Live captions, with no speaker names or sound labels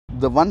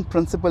the one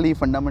principally,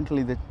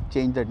 fundamentally, the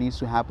change that needs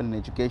to happen in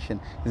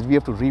education is we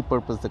have to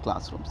repurpose the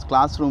classrooms.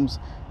 Classrooms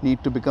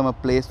need to become a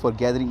place for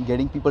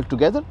getting people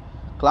together.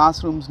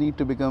 Classrooms need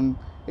to become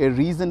a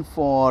reason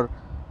for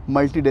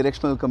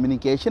multi-directional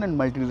communication and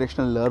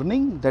multi-directional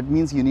learning. That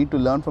means you need to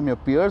learn from your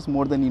peers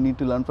more than you need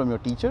to learn from your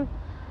teacher.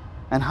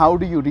 And how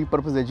do you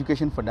repurpose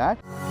education for that?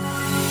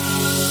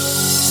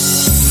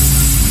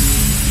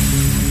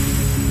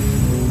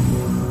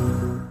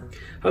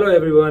 Hello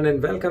everyone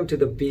and welcome to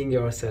the Being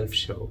Yourself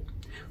show,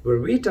 where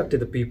we talk to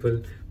the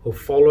people who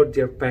followed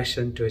their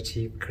passion to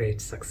achieve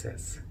great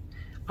success.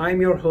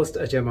 I'm your host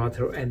Ajay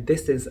Mathur and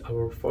this is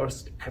our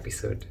first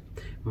episode.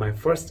 My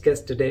first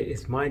guest today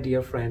is my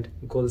dear friend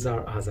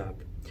Gulzar Azad.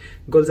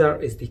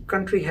 Gulzar is the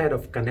country head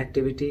of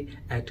connectivity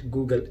at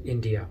Google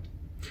India.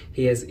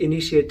 He has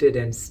initiated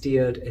and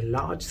steered a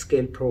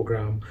large-scale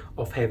program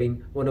of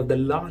having one of the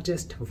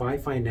largest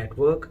Wi-Fi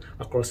network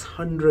across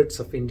hundreds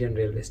of Indian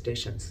railway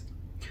stations,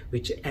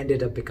 which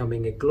ended up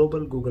becoming a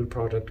global Google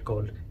product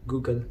called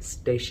Google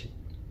Station.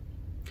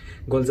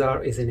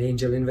 Gulzar is an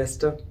angel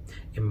investor,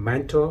 a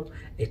mentor,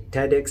 a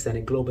TEDx and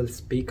a global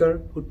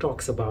speaker who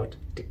talks about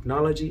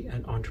technology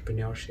and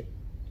entrepreneurship.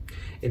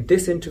 In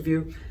this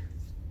interview,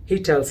 he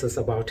tells us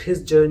about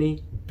his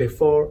journey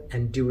before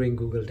and during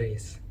Google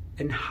days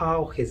and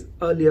how his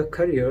earlier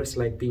careers,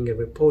 like being a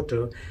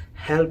reporter,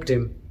 helped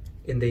him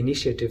in the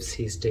initiatives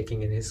he's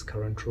taking in his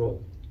current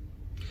role.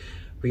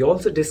 We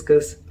also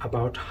discuss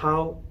about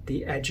how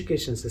the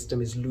education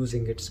system is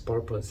losing its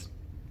purpose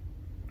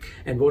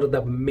and what are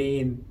the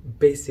main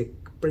basic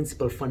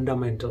principal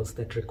fundamentals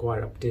that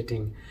require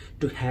updating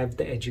to have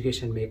the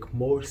education make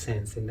more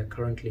sense in the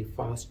currently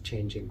fast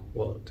changing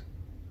world.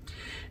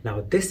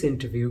 Now, this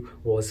interview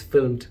was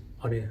filmed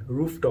on a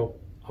rooftop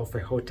of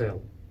a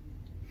hotel,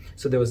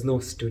 so there was no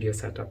studio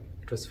setup.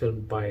 It was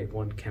filmed by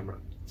one camera.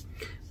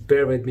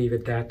 Bear with me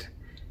with that,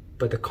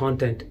 but the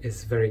content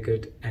is very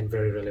good and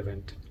very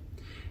relevant.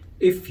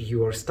 If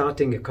you are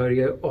starting a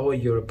career or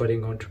you're a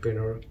budding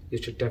entrepreneur, you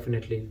should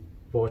definitely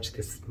watch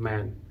this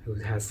man who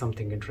has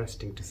something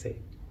interesting to say.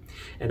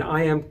 And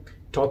I am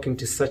talking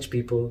to such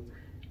people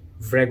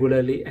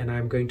regularly and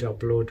I'm going to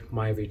upload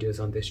my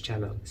videos on this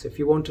channel. So if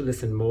you want to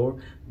listen more,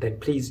 then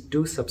please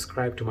do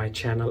subscribe to my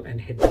channel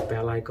and hit the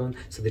bell icon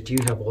so that you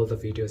have all the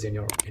videos in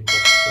your inbox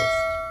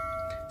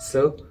first.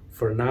 So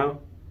for now,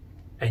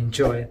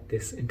 enjoy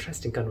this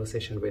interesting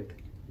conversation with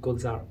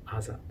Gulzar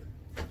Azad.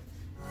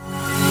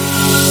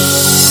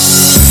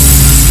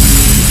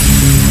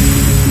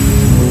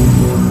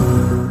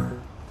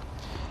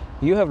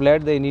 You have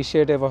led the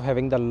initiative of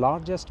having the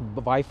largest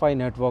Wi-Fi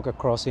network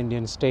across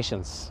Indian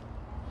stations.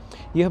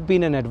 You have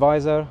been an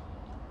advisor,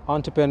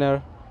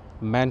 entrepreneur,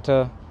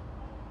 mentor,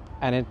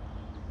 and a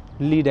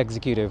lead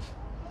executive.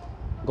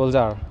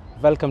 Gulzar,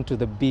 welcome to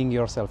the Being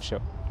Yourself show.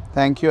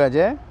 Thank you,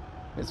 Ajay.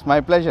 It's my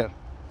pleasure.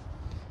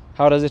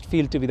 How does it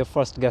feel to be the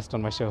first guest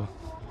on my show?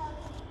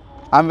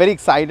 I'm very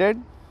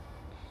excited,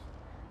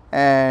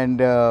 and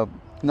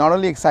not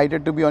only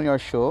excited to be on your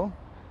show,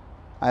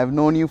 I've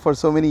known you for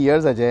so many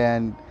years, Ajay,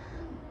 and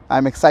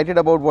I'm excited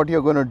about what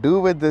you're going to do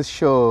with this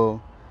show,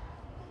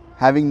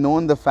 having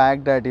known the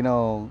fact that,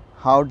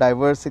 how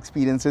diverse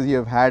experiences you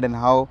have had and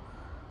how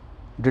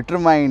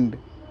determined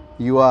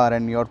you are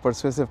and your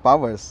persuasive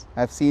powers.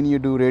 I've seen you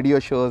do radio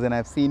shows and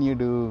I've seen you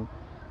do,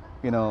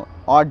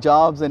 odd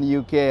jobs in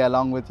UK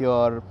along with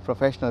your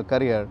professional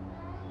career.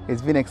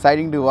 It's been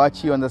exciting to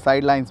watch you on the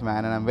sidelines,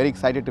 man, and I'm very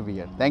excited to be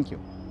here. Thank you.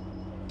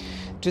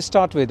 To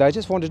start with, I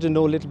just wanted to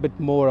know a little bit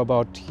more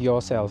about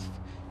yourself.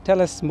 Tell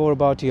us more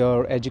about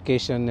your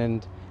education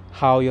and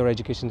how your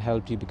education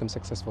helped you become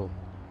successful.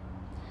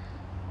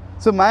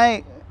 So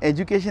my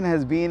education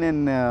has been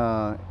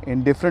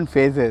in different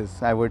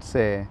phases, I would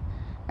say,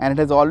 and it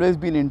has always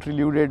been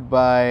interluded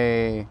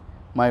by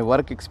my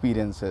work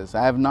experiences.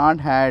 I have not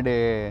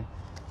had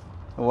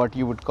what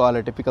you would call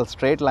a typical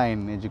straight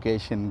line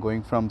education,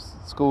 going from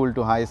school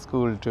to high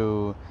school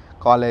to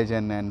college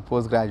and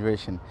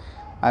post-graduation.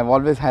 I've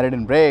always had it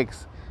in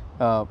breaks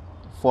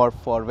for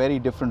very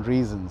different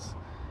reasons.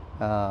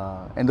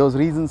 And those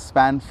reasons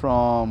span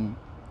from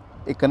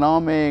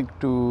economic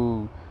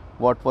to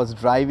what was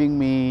driving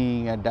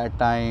me at that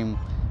time.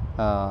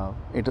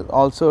 It has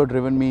also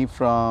driven me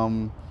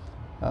from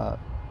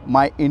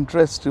my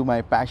interests to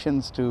my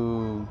passions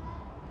to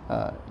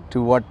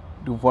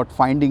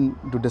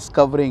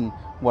discovering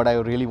what I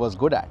really was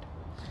good at.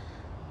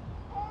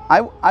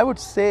 I would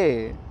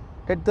say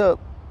that the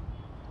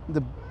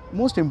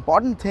most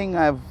important thing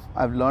I've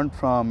learned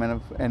from and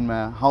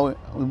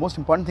the most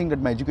important thing that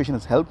my education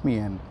has helped me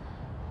in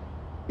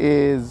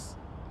is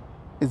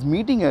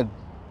meeting a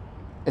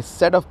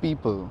set of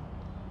people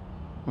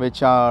who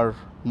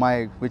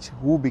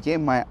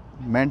became my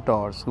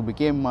mentors, who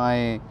became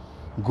my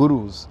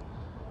gurus,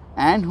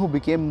 and who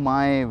became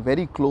my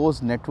very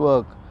close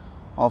network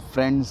of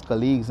friends,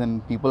 colleagues,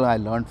 and people I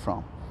learned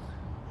from.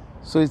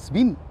 So it's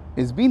been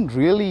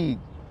really,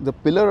 the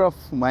pillar of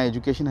my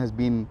education has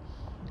been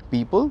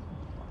people,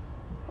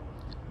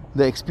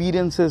 the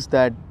experiences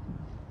that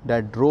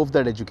drove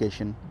that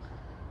education,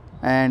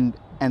 and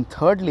and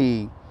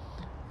thirdly,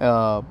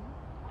 uh,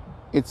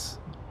 it's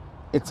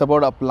it's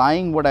about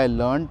applying what I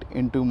learned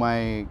into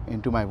my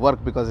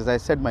work, because as I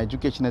said, my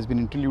education has been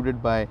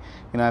interluded by,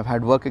 I've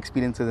had work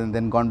experiences and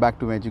then gone back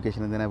to my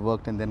education, and then I've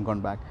worked and then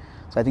gone back.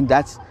 So I think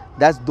that's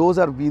those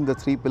are been the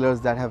three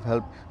pillars that have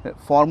helped.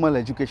 Formal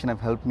education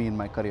have helped me in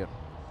my career.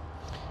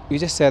 You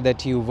just said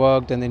that you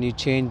worked and then you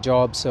changed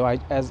jobs. So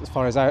as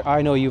far as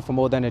I know you for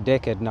more than a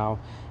decade now.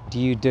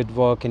 You did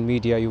work in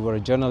media. You were a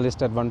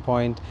journalist at one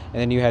point,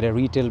 and then you had a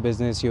retail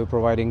business. You were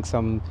providing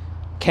some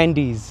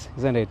candies,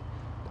 isn't it?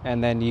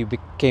 And then you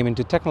came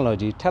into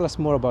technology. Tell us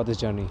more about this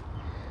journey.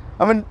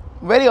 I mean,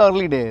 very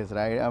early days,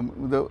 right?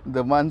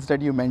 The ones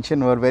that you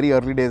mentioned were very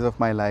early days of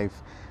my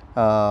life.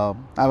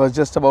 I was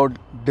just about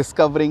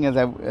discovering,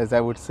 as I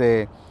would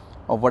say,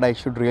 of what I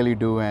should really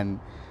do, and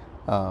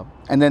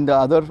then the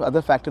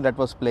other factor that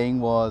was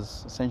playing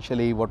was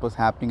essentially what was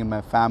happening in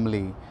my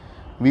family.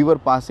 We were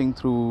passing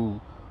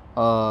through,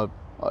 I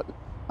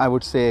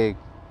would say,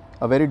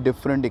 a very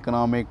different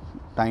economic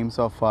times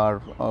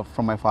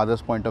from my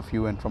father's point of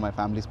view and from my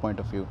family's point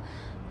of view.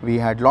 We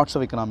had lots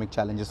of economic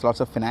challenges, lots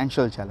of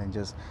financial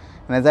challenges,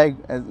 and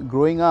as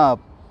growing up,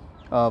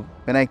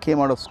 when I came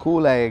out of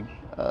school, I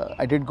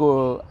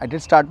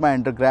did start my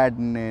undergrad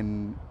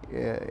in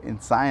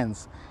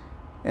science,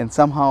 and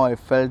somehow I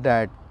felt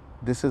that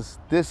this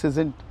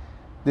isn't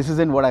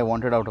what I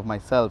wanted out of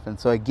myself, and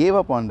so I gave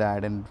up on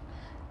that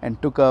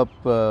and took up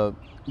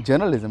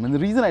journalism. And the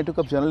reason I took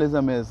up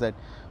journalism is that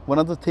one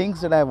of the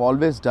things that I have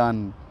always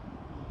done,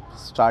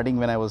 starting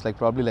when I was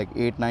probably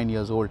 8-9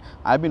 years old,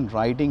 I've been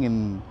writing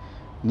in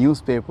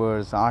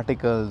newspapers,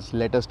 articles,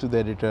 letters to the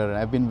editor.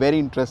 I've been very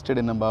interested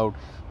in about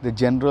the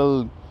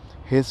general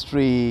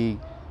history,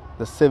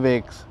 the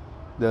civics,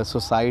 the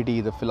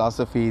society, the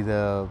philosophy,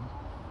 the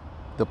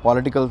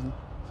political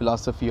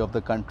philosophy of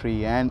the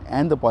country,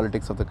 and the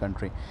politics of the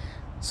country.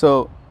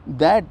 So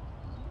that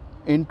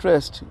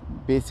interest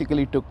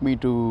basically took me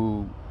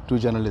to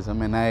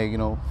journalism, and I,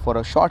 for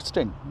a short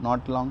stint,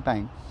 not a long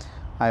time,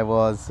 I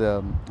was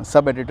a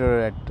sub-editor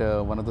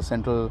at one of the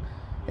central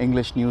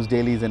English news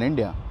dailies in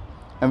India.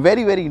 A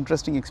very, very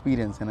interesting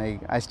experience, and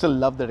I still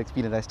love that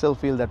experience. I still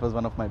feel that was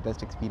one of my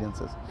best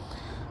experiences.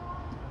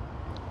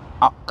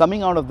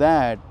 Coming out of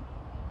that,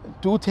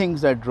 two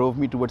things that drove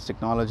me towards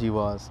technology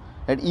was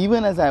that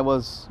even as I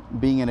was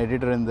being an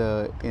editor in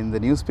the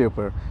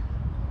newspaper,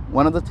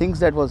 one of the things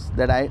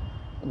that I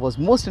was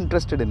most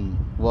interested in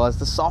was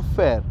the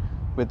software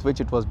with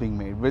which it was being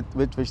made,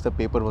 with which the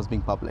paper was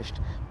being published.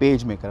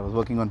 PageMaker. I was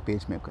working on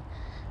PageMaker,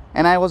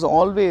 and I was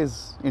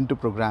always into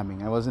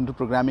programming. I was into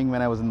programming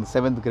when I was in the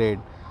 7th grade.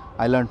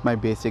 I learned my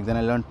basics, then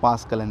I learned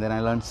Pascal, and then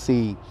I learned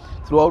C.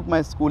 Throughout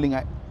my schooling,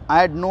 I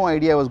had no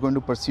idea I was going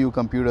to pursue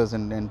computers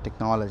and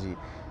technology,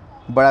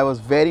 but I was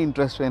very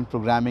interested in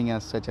programming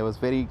as such. I was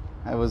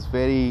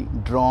very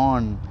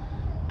drawn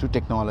to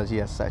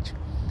technology as such,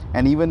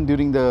 and even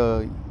during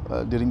the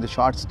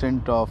short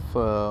stint of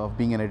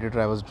being an editor,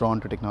 I was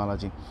drawn to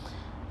technology.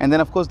 And then,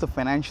 of course, the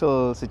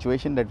financial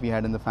situation that we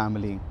had in the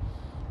family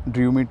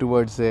drew me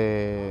towards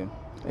a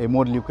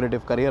more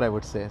lucrative career, I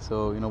would say.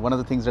 So, one of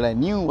the things that I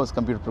knew was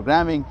computer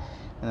programming,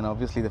 and then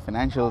obviously the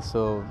financials.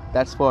 So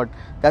that's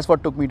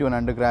what took me to an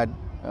undergrad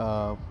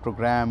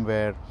program,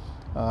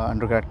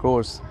 undergrad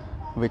course,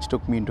 which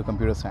took me into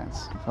computer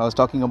science. I was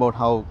talking about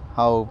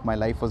how my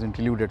life was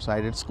interluded. So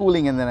I did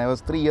schooling, and then I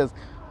was 3 years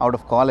out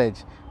of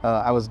college.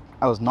 I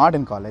was not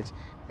in college,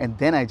 and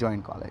then I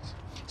joined college.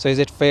 So is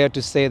it fair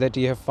to say that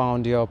you have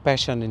found your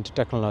passion into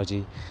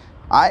technology?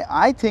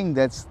 I think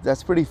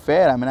that's pretty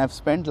fair. I mean, I've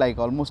spent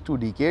almost 2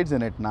 decades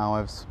in it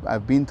now.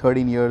 I've been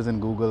 13 years in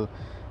Google.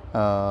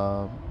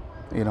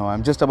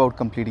 I'm just about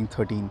completing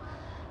 13.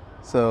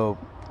 So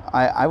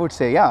I would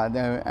say,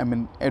 yeah, I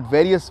mean, at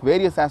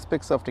various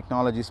aspects of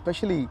technology,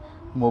 especially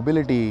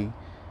mobility,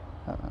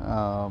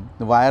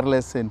 the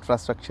wireless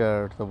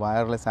infrastructure, the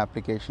wireless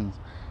applications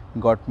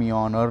got me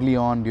on early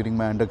on during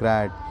my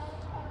undergrad,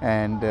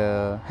 and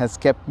has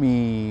kept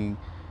me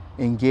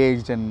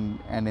engaged and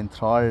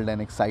enthralled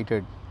and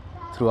excited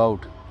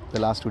throughout the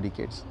last 2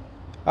 decades.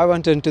 I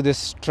went into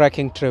this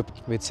trekking trip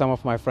with some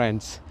of my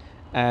friends,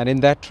 and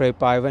in that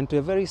trip I went to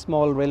a very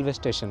small railway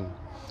station,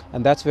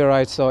 and that's where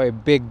I saw a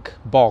big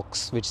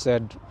box which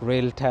said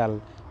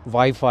RailTel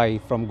Wi-Fi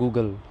from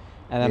Google.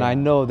 And then I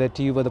know that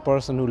you were the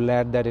person who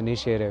led that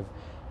initiative,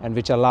 and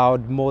which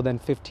allowed more than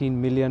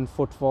 15 million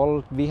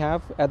footfall we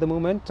have at the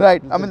moment.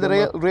 Right. I mean,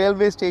 the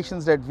railway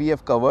stations that we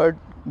have covered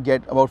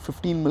get about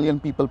 15 million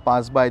people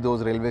pass by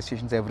those railway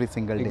stations every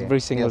single day.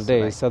 Every single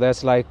day. Right. So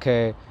that's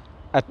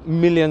at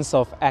millions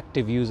of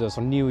active users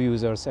or new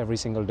users every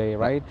single day,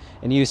 right?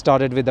 And you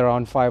started with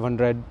around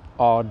 500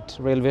 odd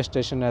railway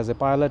station as a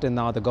pilot, and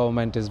now the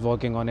government is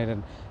working on it,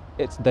 and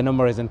the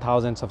number is in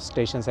thousands of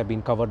stations have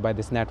been covered by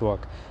this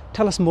network.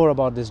 Tell us more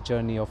about this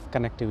journey of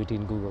connectivity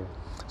in Google.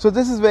 So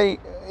this is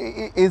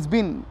it's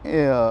been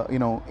a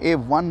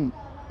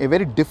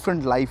very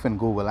different life in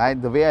Google.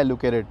 The way I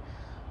look at it,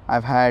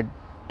 I've had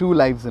 2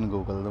 lives in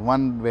Google. The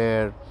one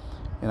where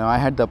I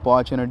had the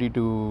opportunity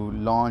to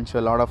launch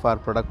a lot of our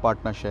product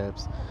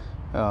partnerships,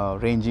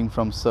 ranging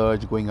from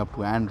search going up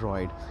to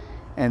Android.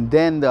 And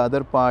then the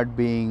other part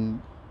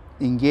being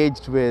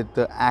engaged with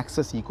the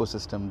access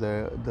ecosystem,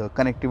 the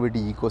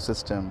connectivity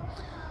ecosystem.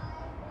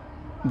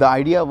 The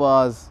idea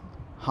was,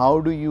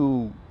 how do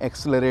you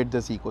accelerate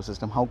this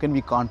ecosystem? How can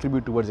we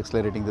contribute towards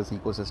accelerating this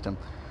ecosystem?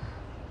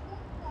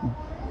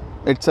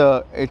 It's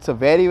a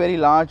very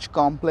large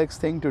complex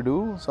thing to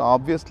do. So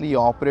obviously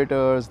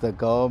operators, the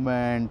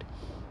government,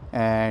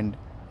 and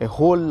a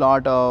whole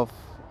lot of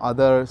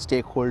other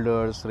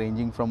stakeholders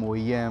ranging from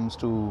OEMs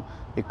to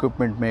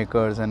equipment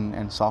makers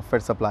and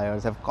software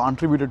suppliers have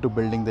contributed to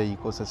building the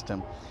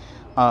ecosystem.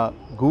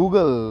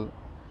 Google,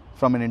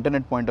 from an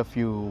internet point of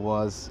view,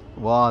 was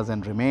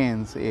and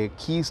remains a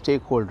key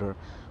stakeholder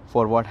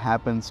for what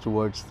happens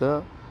towards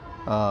the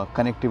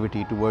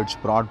connectivity, towards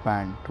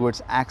broadband,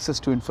 towards access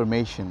to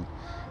information.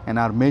 And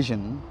our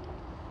mission,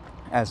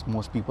 as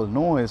most people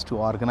know, is to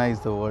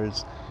organize the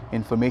world's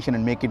information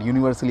and make it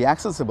universally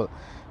accessible.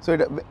 So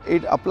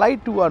it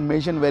applied to our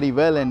mission very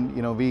well, and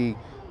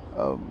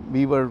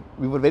we were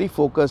very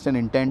focused and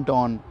intent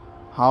on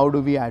how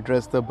do we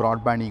address the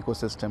broadband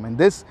ecosystem. And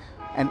this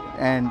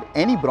and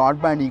any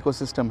broadband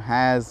ecosystem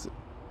has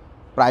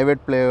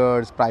private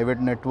players, private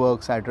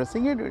networks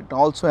addressing it. It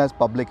also has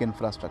public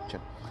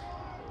infrastructure.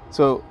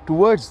 So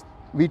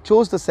we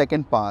chose the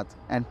second path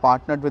and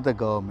partnered with the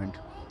government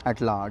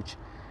at large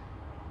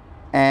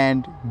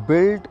and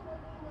built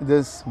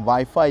this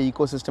Wi-Fi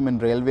ecosystem in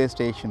railway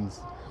stations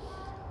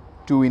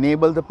to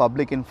enable the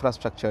public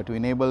infrastructure, to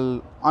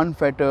enable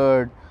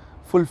unfettered,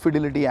 full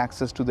fidelity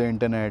access to the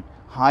internet,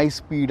 high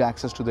speed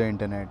access to the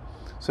internet,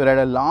 so that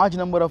a large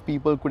number of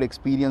people could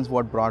experience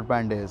what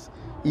broadband is,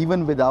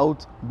 even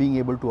without being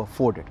able to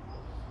afford it.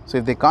 So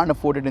if they can't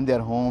afford it in their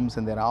homes,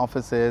 in their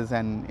offices,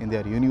 and in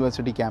their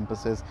university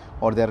campuses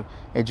or their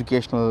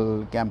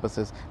educational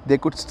campuses, they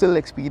could still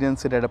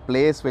experience it at a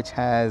place which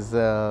has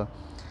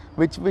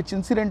which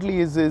incidentally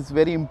is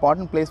very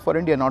important place for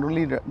India. Not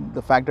only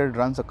the fact that it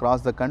runs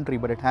across the country,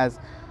 but it has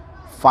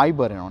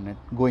fiber on it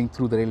going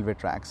through the railway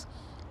tracks.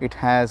 It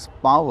has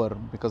power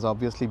because of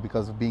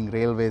being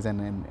railways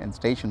and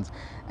stations,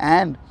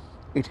 and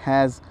it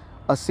has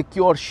a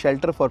secure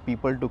shelter for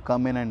people to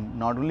come in and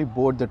not only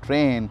board the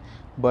train,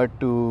 but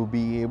to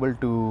be able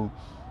to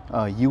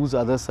use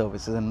other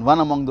services. And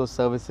one among those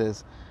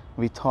services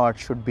we thought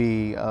should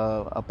be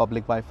a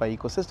public Wi-Fi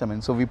ecosystem.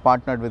 And so we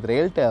partnered with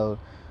RailTel,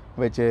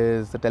 which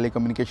is the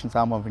telecommunications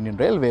arm of Indian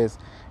Railways,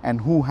 and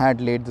who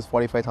had laid this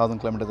 45,000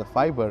 kilometers of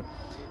fiber.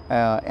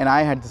 And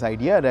I had this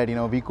idea that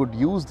we could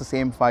use the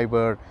same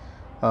fiber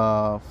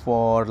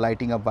for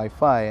lighting up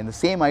Wi-Fi. And the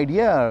same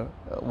idea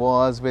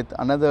was with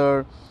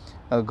another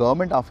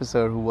government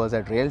officer who was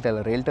at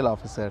RailTel, a RailTel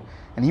officer,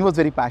 and he was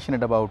very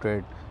passionate about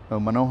it,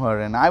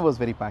 Manohar, and I was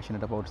very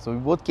passionate about it. So we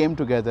both came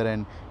together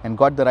and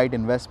got the right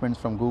investments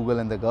from Google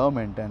and the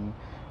government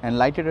and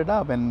lighted it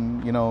up.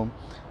 And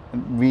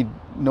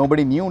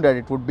nobody knew that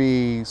it would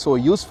be so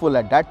useful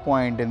at that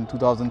point in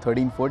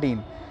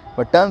 2013-14.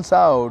 But turns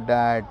out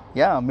that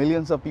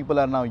millions of people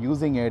are now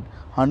using it.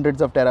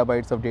 Hundreds of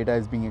terabytes of data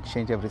is being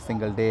exchanged every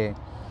single day.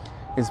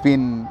 It's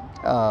been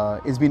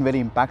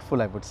very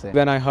impactful, I would say.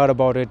 When I heard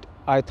about it,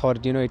 I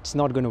thought, it's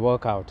not going to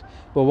work out.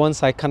 But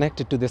once I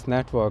connected to this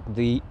network,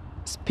 the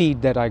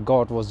speed that I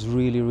got was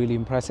really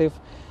impressive.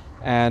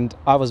 And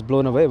I was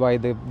blown away by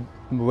the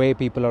way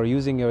people are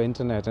using your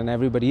internet, and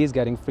everybody is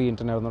getting free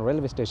internet on the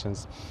railway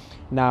stations.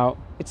 Now,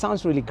 it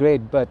sounds really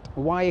great, but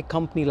why a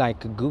company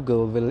like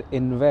Google will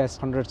invest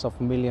hundreds of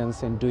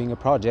millions in doing a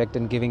project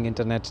and giving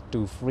internet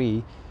to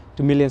free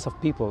to millions of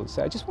people?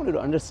 So I just wanted to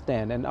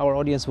understand, and our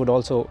audience would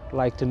also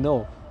like to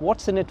know,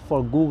 what's in it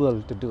for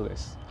Google to do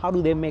this? How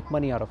do they make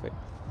money out of it?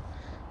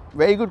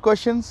 Very good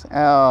questions,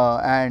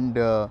 and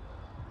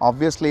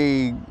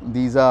obviously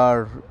these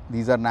are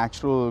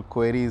natural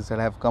queries that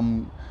have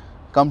come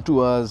to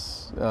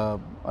us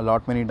a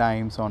lot many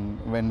times on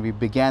when we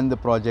began the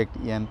project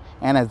and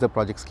as the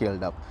project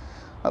scaled up.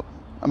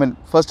 I mean,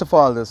 first of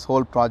all, this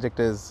whole project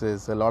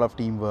is a lot of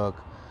teamwork.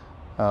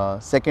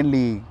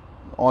 Secondly,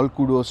 all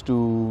kudos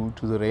to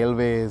the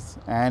railways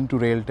and to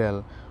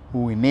RailTel,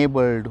 who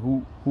enabled,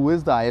 who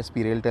is the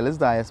ISP. RailTel is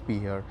the ISP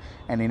here,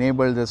 and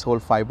enabled this whole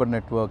fiber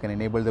network and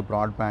enabled the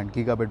broadband,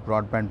 gigabit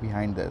broadband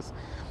behind this.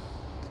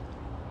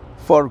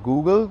 For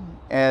Google,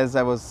 as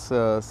I was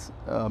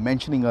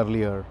mentioning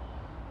earlier,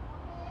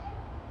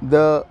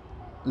 the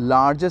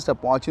largest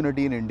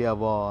opportunity in India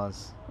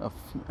was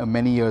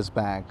many years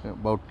back,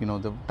 about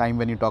the time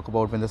when you talk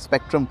about when this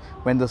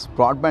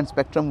broadband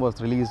spectrum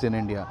was released in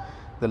India.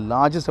 The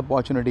largest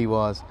opportunity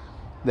was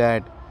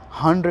that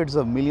hundreds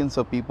of millions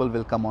of people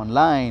will come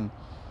online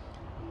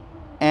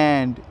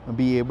and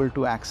be able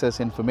to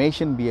access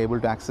information, be able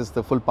to access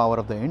the full power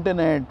of the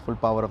internet, full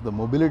power of the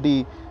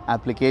mobility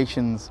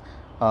applications,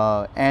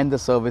 and the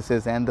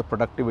services and the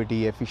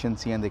productivity,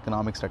 efficiency and the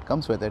economics that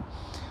comes with it.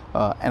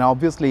 And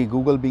obviously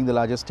Google, being the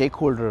largest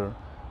stakeholder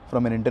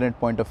from an internet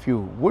point of view,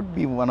 would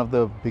be one of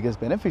the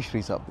biggest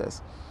beneficiaries of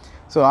this.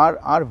 So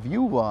our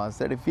view was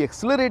that if we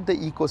accelerate the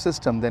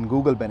ecosystem, then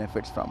Google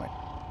benefits from it.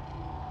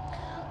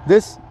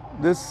 This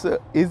this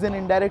is an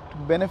indirect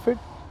benefit,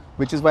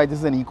 which is why this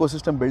is an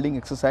ecosystem building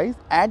exercise.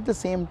 At the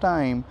same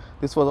time,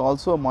 this was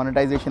also a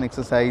monetization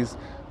exercise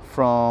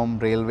from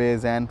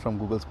railways and from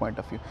Google's point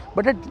of view.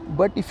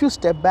 But if you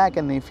step back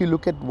and if you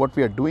look at what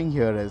we are doing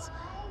here is,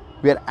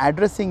 we are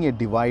addressing a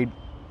divide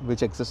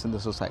which exists in the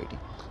society.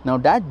 Now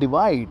that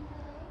divide,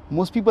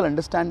 most people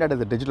understand that as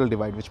a digital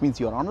divide, which means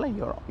you're online,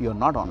 you're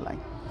not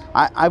online.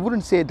 I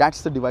wouldn't say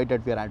that's the divide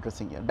that we are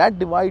addressing here. That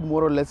divide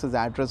more or less is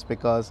addressed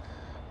because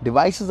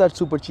devices are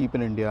super cheap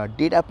in India,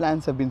 data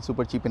plans have been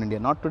super cheap in India,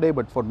 not today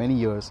but for many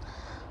years,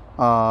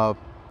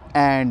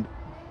 and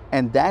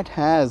that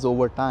has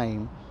over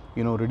time,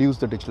 reduced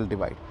the digital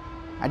divide.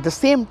 At the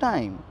same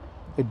time,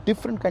 a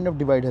different kind of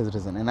divide has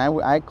risen, and I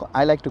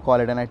like to call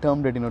it, and I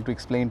termed it, to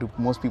explain to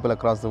most people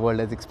across the world,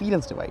 as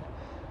experience divide,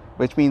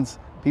 which means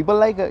people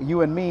like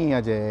you and me,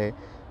 Ajay,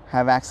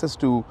 have access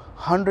to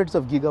hundreds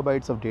of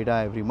gigabytes of data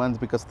every month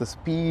because the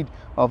speed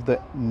of the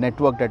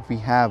network that we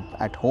have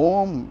at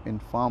home in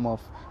form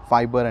of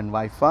fiber and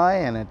Wi-Fi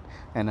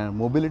and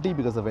mobility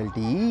because of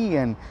LTE,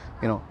 and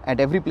at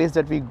every place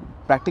that we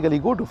practically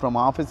go to, from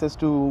offices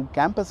to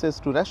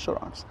campuses to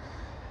restaurants.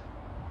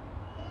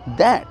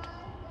 That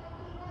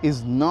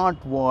is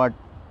not what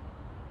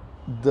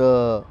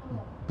the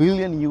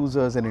billion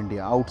users in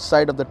India,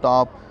 outside of the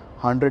top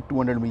 100,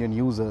 200 million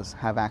users,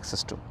 have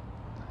access to.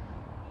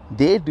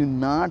 They do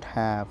not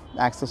have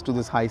access to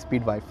this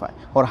high-speed Wi-Fi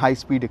or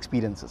high-speed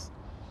experiences.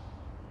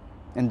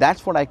 And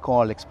that's what I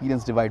call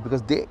experience divide,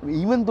 because they,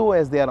 even though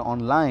as they are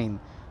online,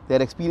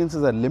 their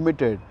experiences are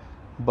limited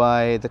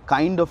by the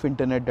kind of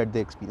internet that they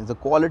experience, the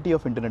quality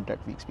of internet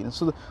that we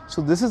experience.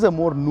 So this is a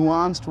more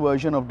nuanced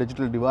version of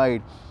digital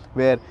divide,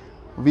 where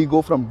we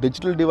go from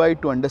digital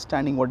divide to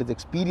understanding what is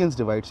experience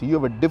divide. So you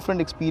have a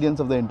different experience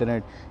of the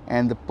internet,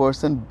 and the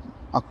person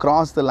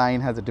across the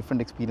line has a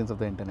different experience of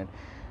the internet.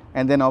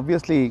 And then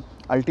obviously,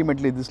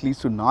 ultimately, this leads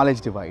to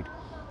knowledge divide.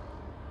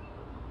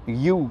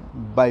 You,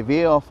 by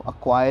way of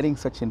acquiring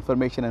such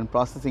information and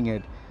processing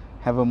it,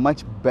 have a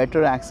much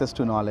better access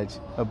to knowledge,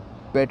 a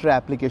better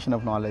application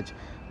of knowledge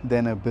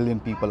than a billion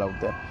people out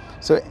there.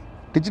 So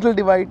digital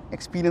divide,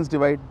 experience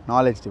divide,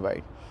 knowledge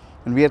divide.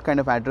 And we are kind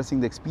of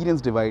addressing the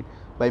experience divide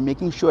by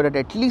making sure that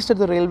at least at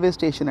the railway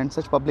station and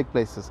such public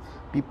places,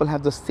 people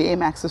have the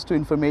same access to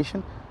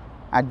information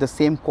at the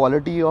same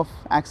quality of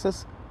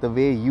access the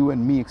way you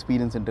and me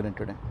experience internet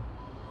today.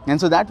 And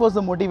so that was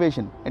the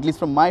motivation, at least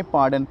from my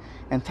part, and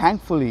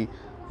thankfully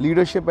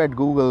leadership at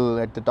Google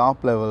at the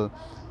top level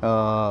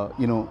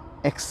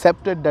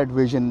accepted that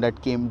vision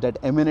that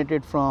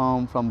emanated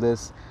from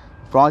this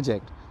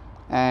project,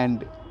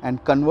 and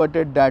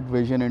converted that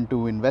vision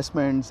into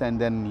investments, and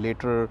then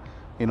later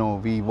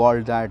we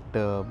evolved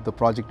the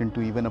project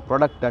into even a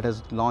product that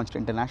has launched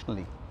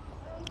internationally.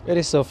 It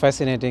is so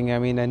fascinating. I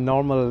mean, a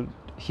normal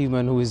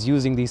human who is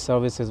using these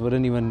services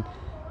wouldn't even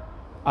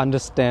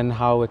understand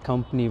how a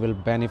company will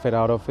benefit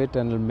out of it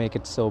and will make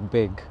it so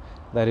big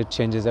that it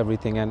changes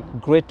everything. And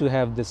great to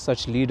have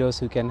such leaders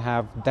who can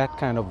have that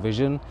kind of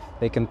vision.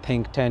 They can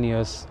think 10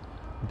 years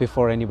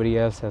before anybody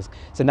else has.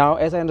 So now,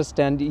 as I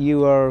understand,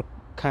 you are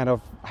kind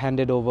of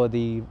handed over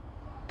the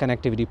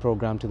connectivity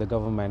program to the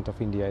government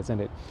of India, isn't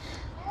it?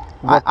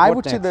 I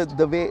would say that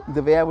the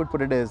way I would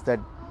put it is that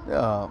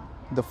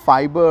the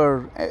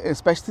fiber,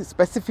 especially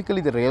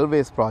specifically the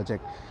railways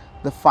project,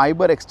 the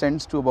fiber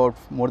extends to about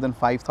more than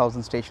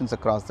 5,000 stations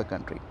across the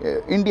country.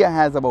 India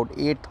has about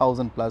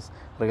 8,000 plus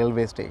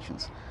railway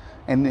stations,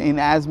 and in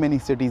as many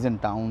cities and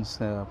towns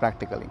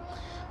practically,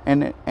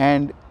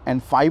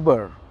 and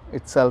fiber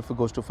itself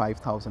goes to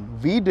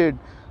 5,000. We did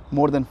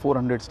more than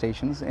 400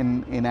 stations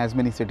in as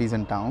many cities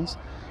and towns,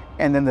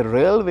 and then the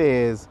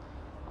railways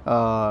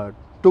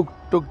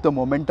took the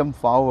momentum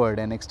forward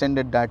and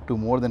extended that to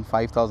more than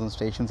 5,000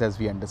 stations, as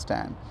we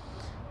understand.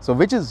 So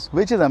which is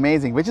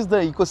amazing, which is the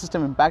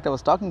ecosystem impact I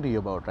was talking to you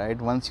about,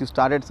 right? Once you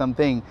started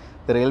something,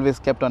 the railways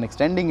kept on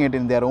extending it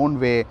in their own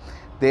way.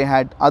 They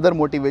had other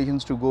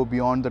motivations to go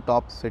beyond the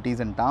top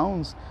cities and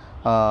towns.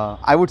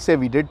 I would say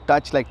we did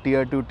touch like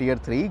tier 2, tier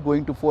 3,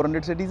 going to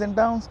 400 cities and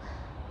towns,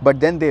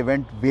 but then they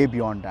went way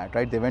beyond that,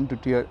 right? They went to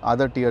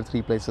tier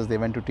 3 places, they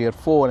went to tier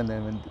 4, and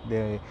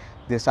then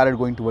they started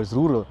going towards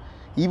rural.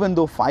 Even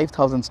though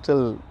 5,000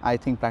 still, I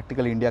think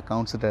practically India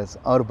counts it as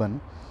urban,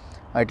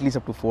 at least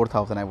up to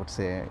 4,000 I would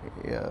say,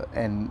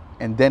 and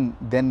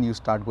then you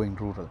start going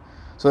rural.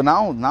 So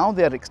now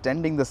they are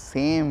extending the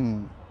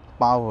same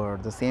power,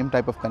 the same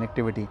type of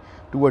connectivity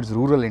towards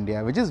rural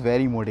India, which is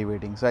very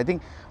motivating. So I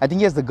think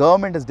yes, the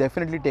government has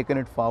definitely taken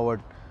it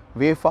forward,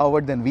 way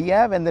forward than we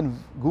have, and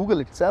then Google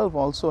itself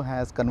also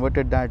has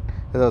converted that,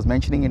 as I was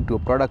mentioning, into a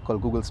product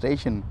called Google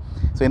Station.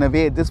 So in a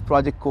way, this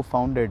project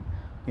co-founded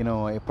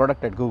a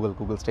product at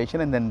Google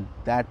Station, and then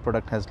that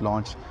product has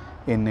launched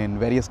in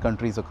various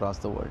countries across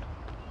the world.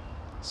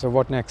 So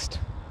what next?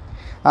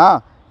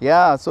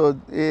 Yeah,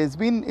 so it's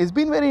been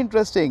very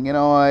interesting.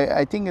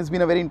 I think it's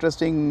been a very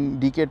interesting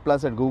decade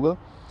plus at Google.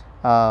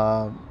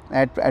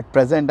 At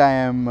present,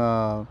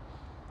 I'm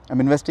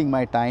investing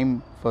my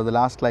time for the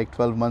last like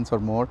 12 months or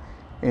more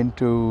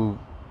into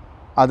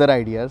other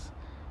ideas,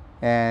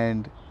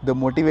 and the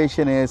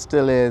motivation is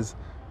still is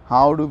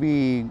how do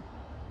we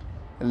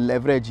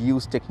leverage,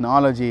 use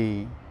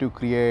technology to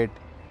create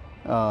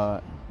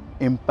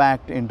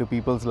impact into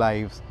people's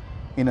lives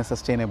in a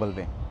sustainable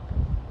way.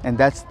 And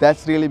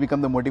that's really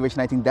become the motivation.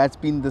 I think that's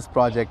been this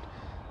project.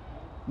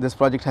 This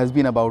project has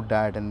been about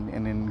that, and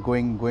in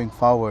going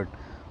forward,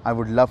 I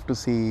would love to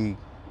see,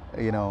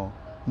 you know,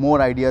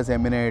 more ideas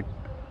emanate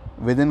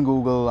within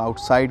Google,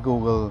 outside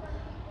Google,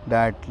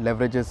 that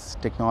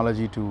leverages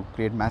technology to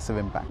create massive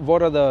impact.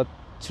 What are the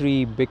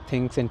three big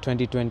things in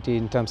 2020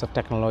 in terms of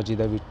technology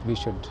that we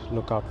should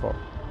look out for?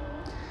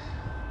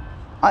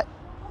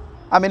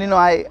 I mean, you know,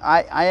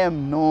 I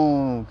am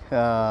no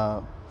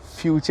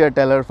future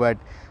teller, but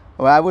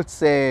I would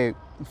say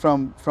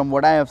from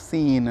what I have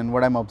seen and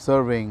what I'm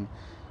observing,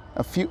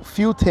 a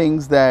few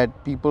things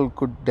that people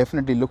could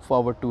definitely look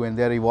forward to, and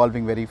they're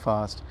evolving very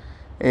fast,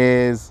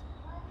 is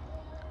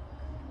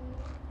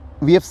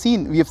we have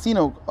seen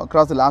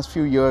across the last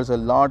few years a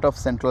lot of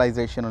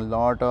centralization, a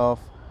lot of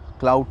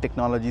cloud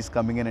technologies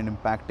coming in and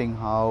impacting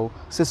how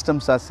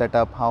systems are set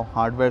up, how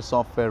hardware,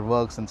 software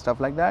works, and stuff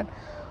like that.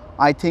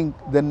 I think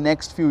the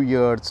next few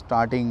years,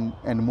 starting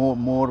and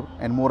more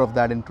of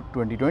that in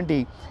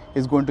 2020,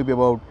 is going to be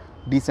about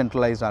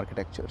decentralized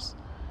architectures.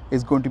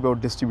 Is going to be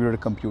about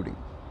distributed computing,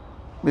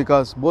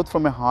 because both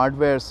from a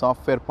hardware,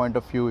 software point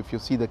of view, if you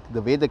see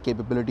the way the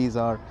capabilities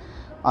are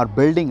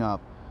building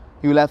up,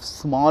 you will have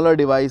smaller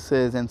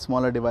devices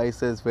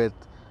with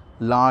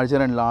larger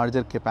and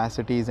larger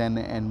capacities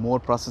and more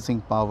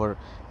processing power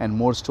and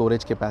more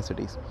storage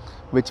capacities,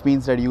 which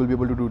means that you will be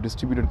able to do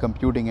distributed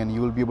computing, and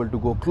you will be able to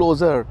go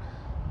closer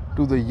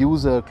to the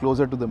user,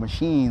 closer to the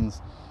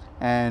machines,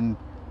 and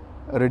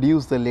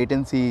reduce the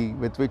latency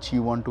with which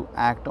you want to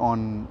act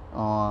on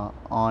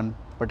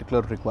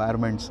particular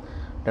requirements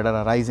that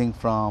are arising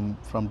from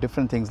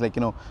different things. Like,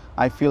 you know,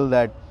 I feel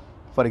that,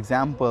 for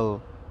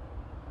example,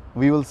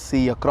 we will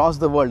see across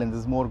the world, and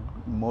this is more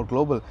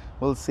global,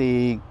 we'll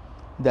see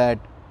that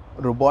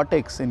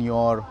robotics in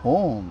your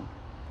home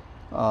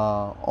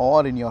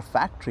or in your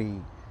factory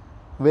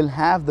will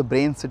have the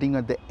brain sitting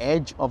at the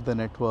edge of the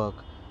network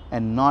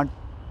and not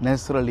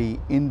necessarily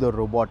in the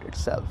robot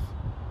itself.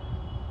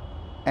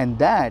 And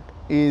that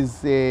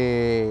is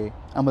a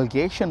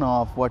amalgamation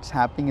of what's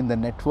happening in the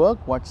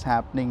network, what's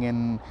happening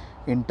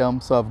in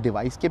terms of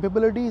device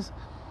capabilities,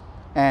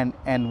 and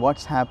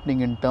what's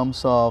happening in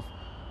terms of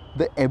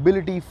the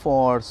ability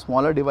for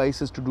smaller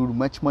devices to do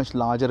much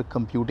larger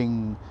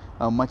computing,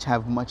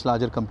 have much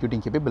larger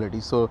computing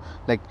capabilities. So,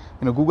 like,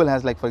 you know, Google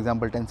has, like, for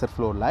example,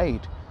 TensorFlow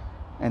Lite,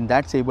 and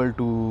that's able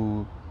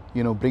to,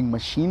 you know, bring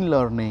machine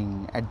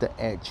learning at the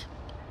edge.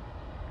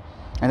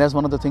 And that's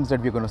one of the things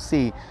that we're going to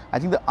see. I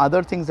think the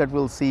other things that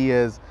we'll see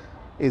is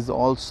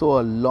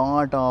also a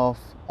lot of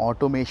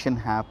automation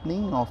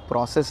happening of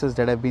processes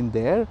that have been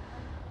there.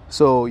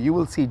 So you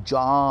will see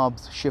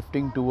jobs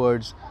shifting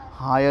towards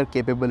higher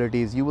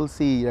capabilities. You will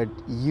see that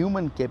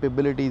human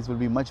capabilities will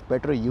be much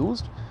better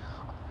used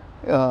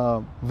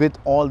with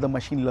all the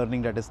machine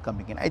learning that is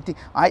coming in. I think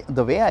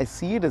the way I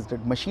see it is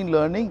that machine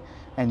learning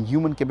and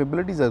human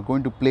capabilities are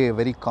going to play a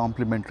very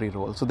complementary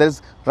role. So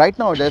right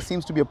now there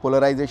seems to be a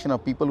polarization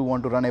of people who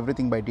want to run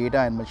everything by data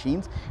and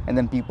machines, and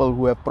then people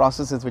who have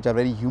processes which are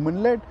very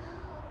human led.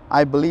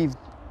 I believe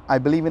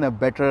in a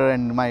better,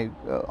 and my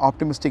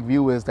optimistic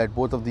view is that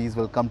both of these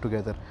will come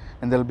together,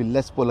 and there will be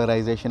less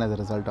polarization as a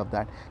result of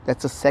that.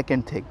 That's the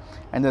second thing.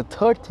 And the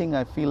third thing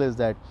I feel is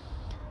that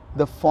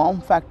the form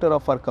factor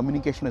of our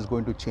communication is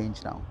going to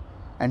change now,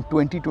 and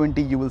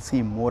 2020 you will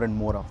see more and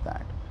more of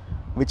that,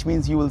 which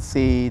means you will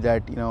see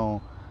that, you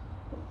know,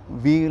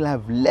 we will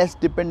have less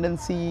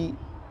dependency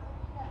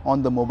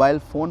on the mobile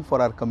phone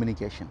for our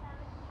communication,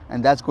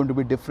 and that's going to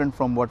be different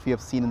from what we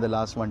have seen in the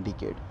last one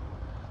decade.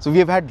 So we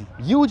have had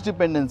huge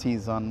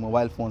dependencies on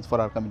mobile phones for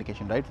our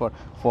communication, right?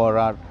 For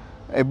our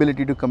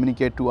ability to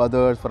communicate to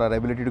others, for our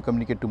ability to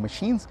communicate to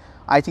machines.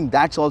 I think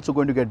that's also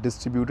going to get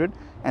distributed,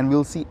 and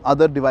we'll see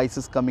other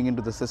devices coming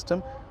into the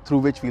system through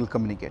which we'll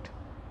communicate.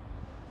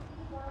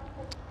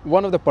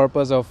 One of the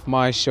purpose of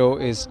my show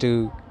is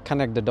to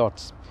connect the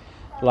dots,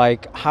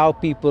 like how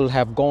people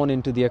have gone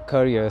into their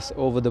careers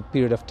over the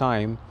period of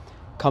time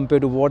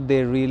compared to what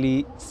they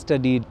really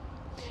studied.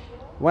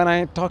 When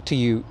I talk to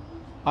you,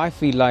 I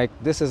feel like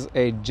this is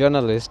a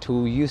journalist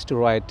who used to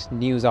write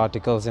news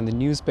articles in the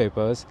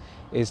newspapers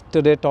is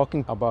today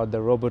talking about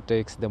the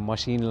robotics, the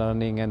machine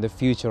learning, and the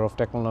future of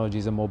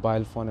technologies, the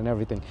mobile phone and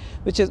everything,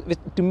 which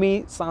to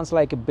me sounds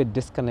like a bit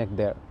disconnect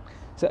there.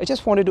 So I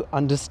just wanted to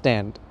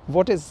understand,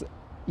 what is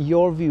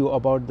your view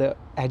about the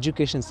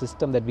education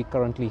system that we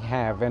currently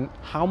have, and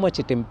how much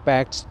it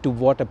impacts to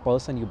what a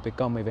person you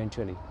become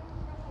eventually?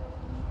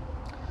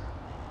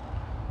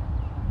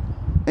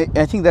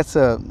 I think that's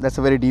a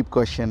very deep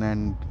question,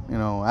 and, you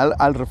know,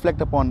 I'll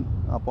reflect upon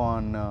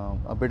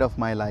a bit of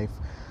my life.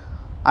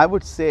 I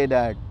would say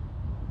that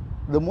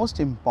the most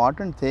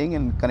important thing,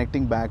 in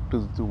connecting back to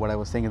what I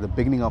was saying at the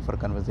beginning of our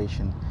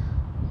conversation,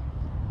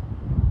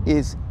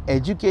 is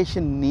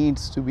education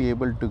needs to be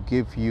able to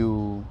give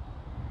you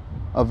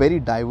a very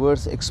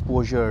diverse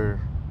exposure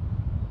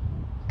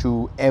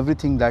to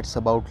everything that's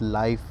about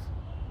life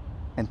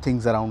and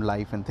things around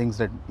life and things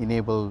that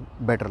enable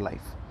better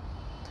life.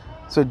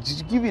 So just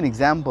to give you an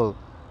example,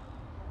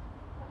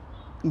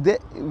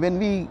 when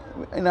we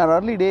in our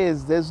early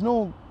days, there's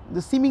no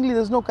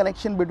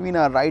connection between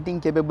our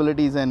writing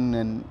capabilities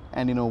and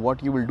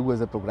what you will do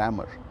as a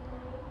programmer.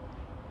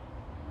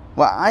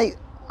 Well,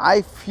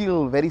 I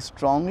feel very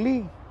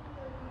strongly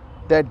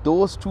that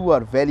those two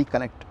are very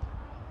connected.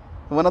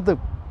 One of the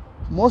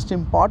most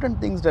important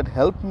things that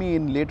helped me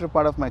in later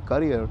part of my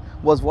career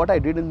was what I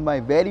did in my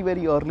very,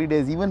 very early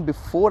days, even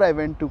before I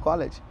went to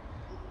college.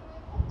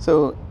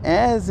 So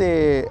as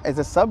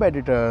a sub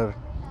editor,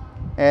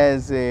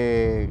 as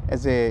a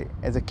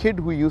kid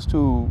who used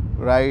to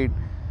write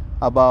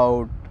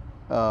about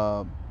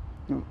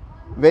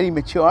very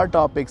mature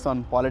topics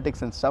on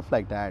politics and stuff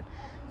like that,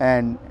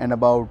 and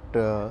about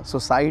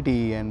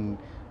society and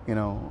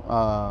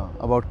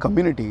about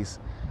communities,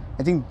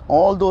 I think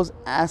all those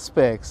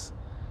aspects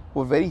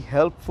were very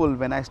helpful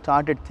when I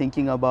started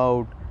thinking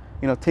about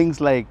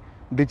things like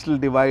digital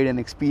divide and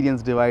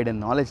experience divide and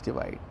knowledge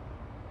divide.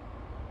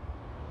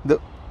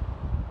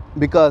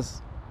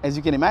 Because as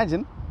you can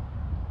imagine,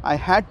 I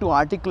had to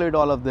articulate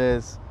all of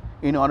this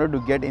in order to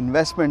get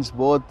investments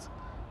both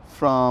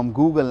from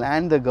Google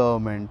and the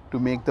government to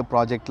make the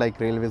project like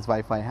Railways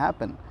Wi-Fi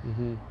happen.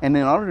 Mm-hmm. And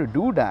in order to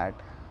do that,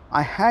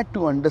 I had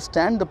to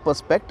understand the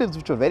perspectives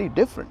which were very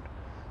different.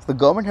 So the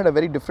government had a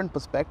very different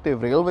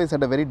perspective, Railways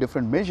had a very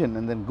different mission,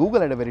 and then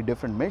Google had a very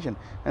different mission.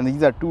 And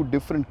these are two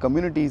different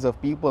communities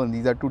of people, and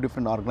these are two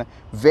different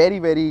very,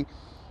 very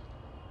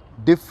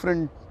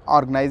different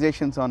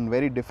organizations on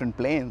very different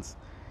planes.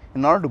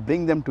 In order to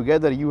bring them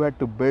together, you had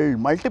to build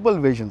multiple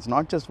visions,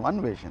 not just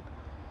one vision.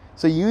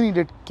 So you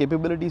needed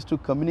capabilities to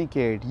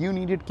communicate, you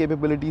needed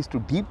capabilities to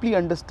deeply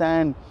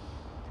understand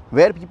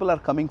where people are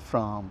coming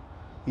from.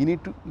 You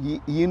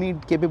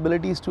need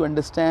capabilities to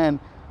understand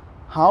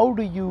how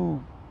do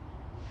you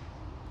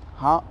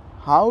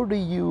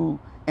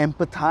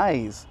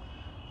empathize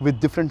with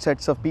different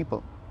sets of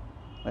people,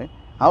 right?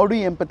 How do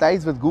you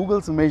empathize with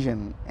Google's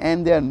mission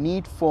and their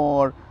need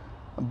for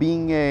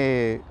being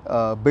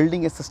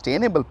building a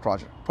sustainable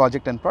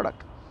project and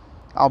product?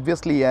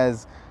 Obviously,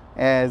 as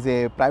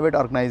a private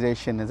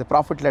organization, as a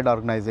profit-led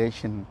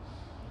organization,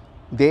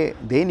 they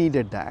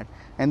needed that,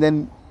 and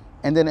then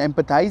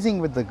empathizing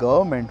with the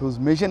government, whose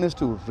mission is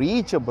to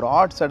reach a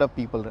broad set of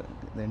people,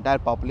 the entire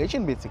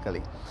population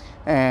basically,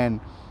 and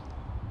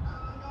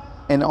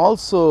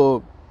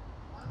also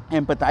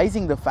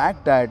empathizing the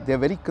fact that they're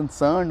very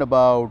concerned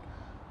about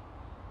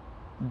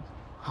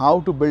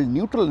how to build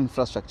neutral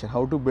infrastructure,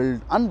 how to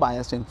build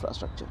unbiased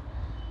infrastructure.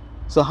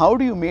 So how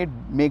do you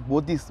make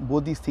both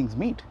these things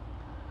meet,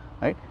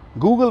 right?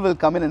 Google will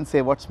come in and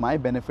say, what's my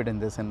benefit in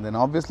this? And then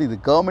obviously the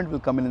government will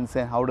come in and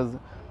say, how does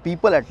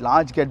people at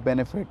large get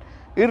benefit,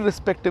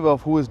 irrespective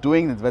of who is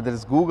doing this, whether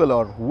it's Google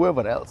or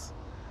whoever else.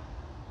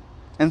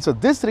 And so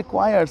this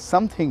requires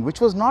something which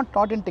was not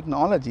taught in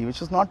technology, which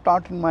was not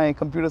taught in my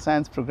computer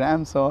science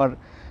programs or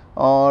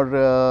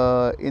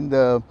in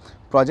the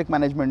project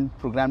management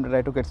program that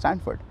I took at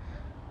Stanford.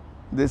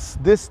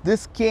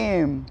 This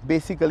came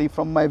basically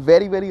from my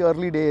very, very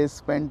early days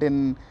spent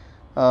in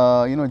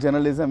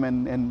journalism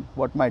and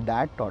what my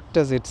dad taught.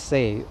 Does it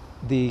say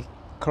the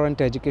current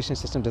education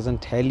system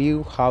doesn't tell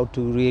you how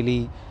to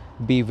really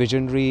be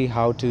visionary,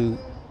 how to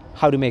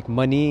make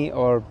money,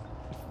 or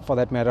for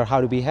that matter,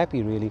 how to be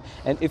happy really?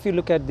 And if you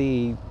look at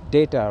the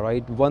data,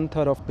 right,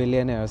 1/3 of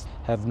billionaires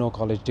have no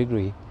college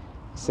degree.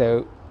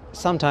 So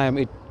sometimes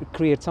it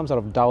creates some sort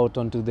of doubt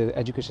onto the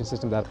education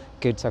system that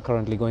kids are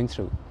currently going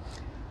through.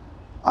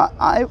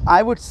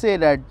 I would say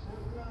that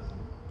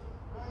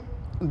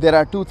there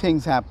are two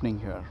things happening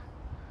here.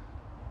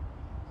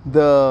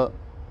 The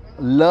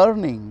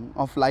learning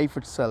of life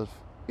itself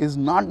is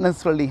not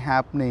necessarily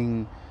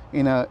happening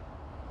in a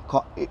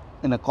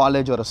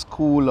college or a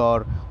school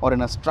or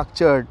in a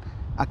structured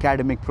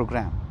academic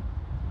program.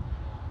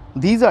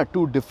 These are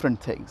two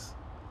different things.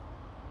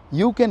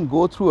 You can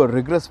go through a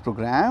rigorous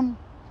program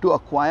to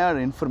acquire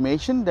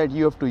information that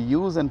you have to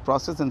use and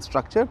process and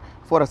structure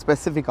for a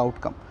specific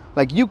outcome.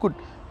 Like you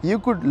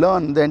could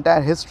learn the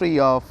entire history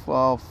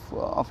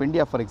of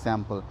India, for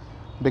example,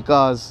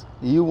 because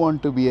you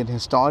want to be an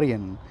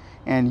historian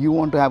and you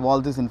want to have all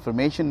this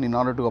information in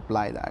order to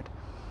apply that.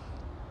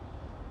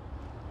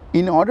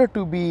 In order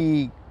to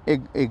be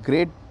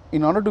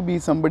in order to be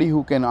somebody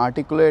who can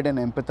articulate and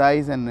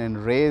empathize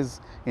and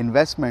raise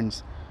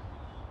investments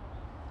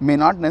may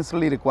not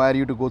necessarily require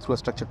you to go through a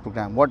structured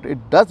program. What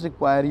it does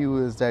require you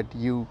is that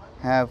you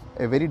have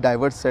a very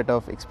diverse set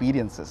of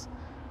experiences.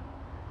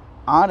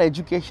 Our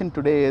education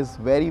today is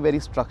very, very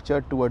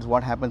structured towards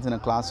what happens in a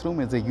classroom.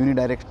 It's a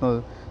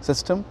unidirectional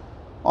system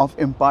of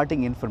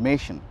imparting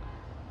information.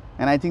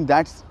 And I think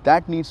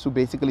that needs to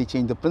basically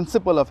change. The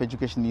principle of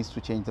education needs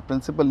to change. The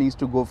principle needs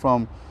to go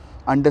from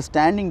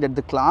understanding that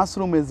the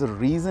classroom is a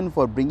reason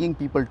for bringing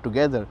people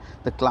together.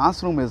 The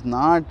classroom is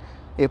not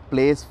a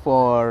place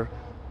for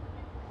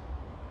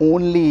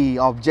only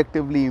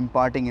objectively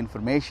imparting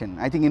information.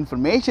 I think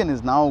information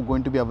is now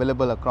going to be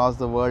available across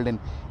the world in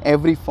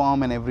every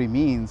form and every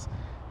means,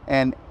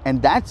 and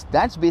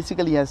that's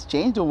basically has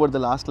changed over the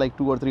last like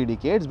 2 or 3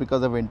 decades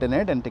because of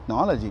internet and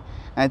technology.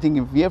 And I think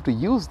if we have to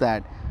use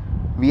that,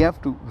 we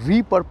have to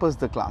repurpose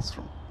the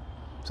classroom.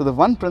 So the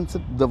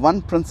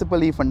one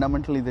principally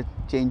fundamentally the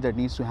change that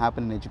needs to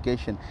happen in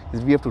education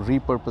is we have to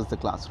repurpose the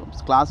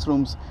classrooms.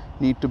 Classrooms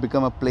need to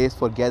become a place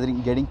for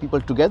getting people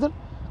together.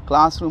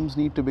 Classrooms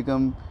need to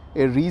become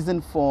a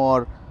reason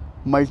for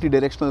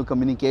multidirectional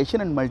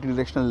communication and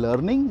multidirectional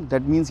learning.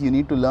 That means you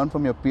need to learn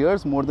from your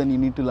peers more than you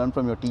need to learn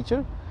from your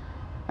teacher.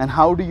 And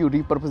how do you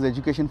repurpose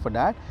education for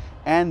that?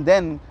 And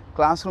then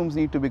classrooms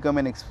need to become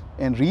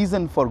a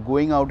reason for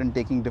going out and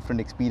taking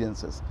different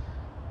experiences.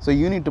 So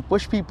you need to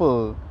push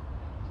people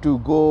to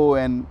go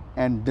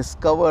and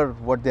discover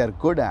what they are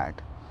good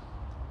at,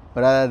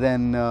 rather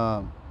than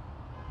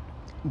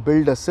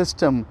build a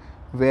system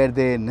where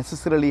they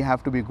necessarily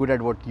have to be good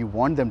at what you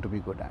want them to be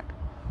good at.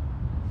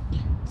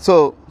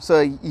 So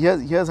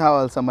here's how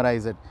I'll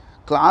summarize it.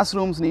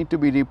 Classrooms need to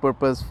be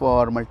repurposed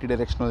for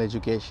multidirectional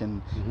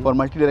education, for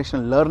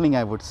multidirectional learning,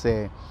 I would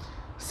say.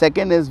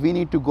 Second is we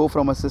need to go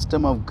from a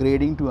system of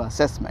grading to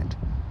assessment.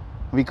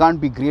 We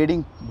can't be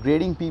grading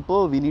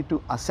people, we need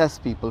to assess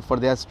people for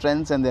their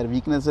strengths and their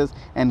weaknesses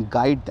and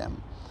guide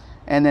them.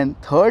 And then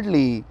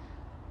thirdly,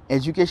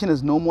 education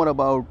is no more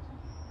about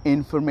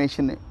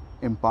information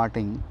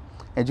imparting.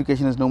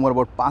 Education is no more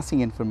about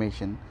passing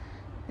information.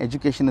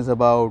 Education is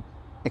about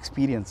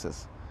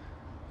experiences.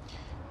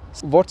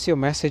 What's your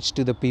message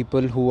to the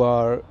people who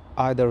are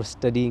either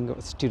studying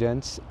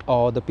students,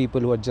 or the people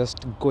who are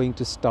just going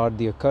to start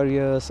their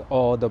careers,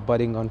 or the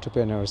budding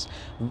entrepreneurs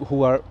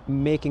who are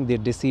making their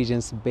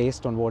decisions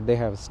based on what they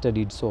have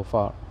studied so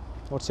far?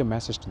 What's your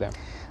message to them?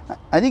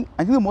 I think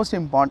the most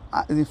important,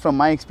 from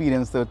my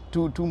experience, the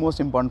two most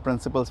important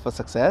principles for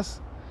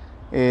success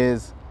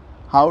is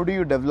how do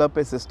you develop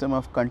a system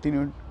of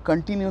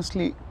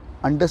continuously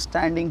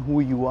understanding who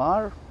you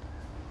are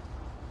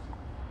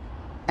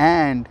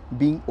and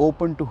being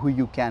open to who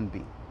you can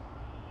be.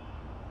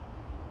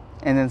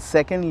 And then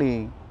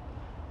secondly,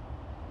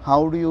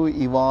 how do you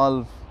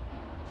evolve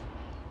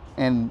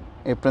in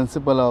a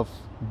principle of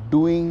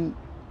doing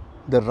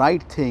the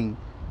right thing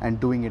and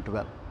doing it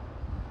well.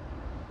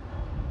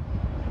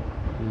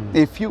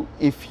 If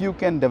you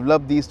can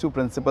develop these two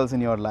principles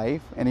in your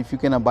life, and if you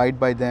can abide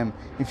by them,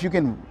 if you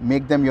can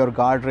make them your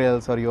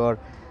guardrails or your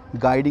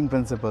guiding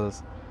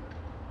principles,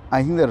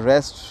 I think the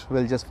rest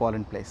will just fall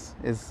in place,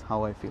 is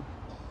how I feel.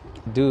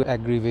 Do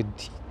agree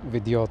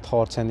with your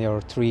thoughts and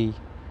your three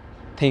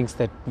things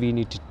that we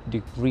need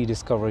to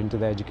rediscover into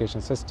the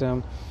education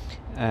system.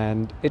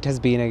 And it has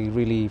been a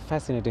really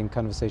fascinating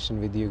conversation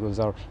with you,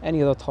 Gulzar.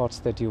 Any other thoughts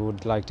that you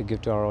would like to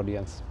give to our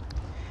audience?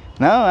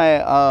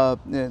 No,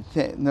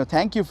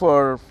 thank you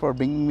for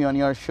bringing me on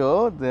your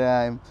show.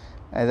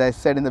 As I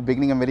said in the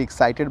beginning, I'm very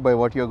excited by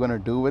what you're going to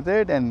do with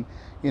it, and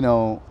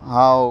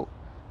how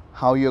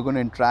you're going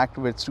to interact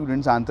with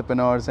students,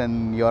 entrepreneurs,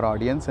 and your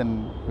audience,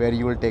 and where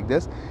you will take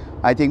this.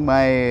 I think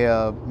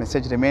my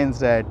message remains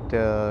that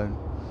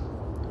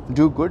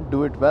do good,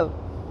 do it well.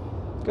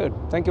 Good.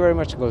 Thank you very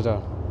much,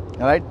 Gulzar.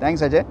 All right.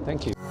 Thanks, Ajay.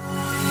 Thank you.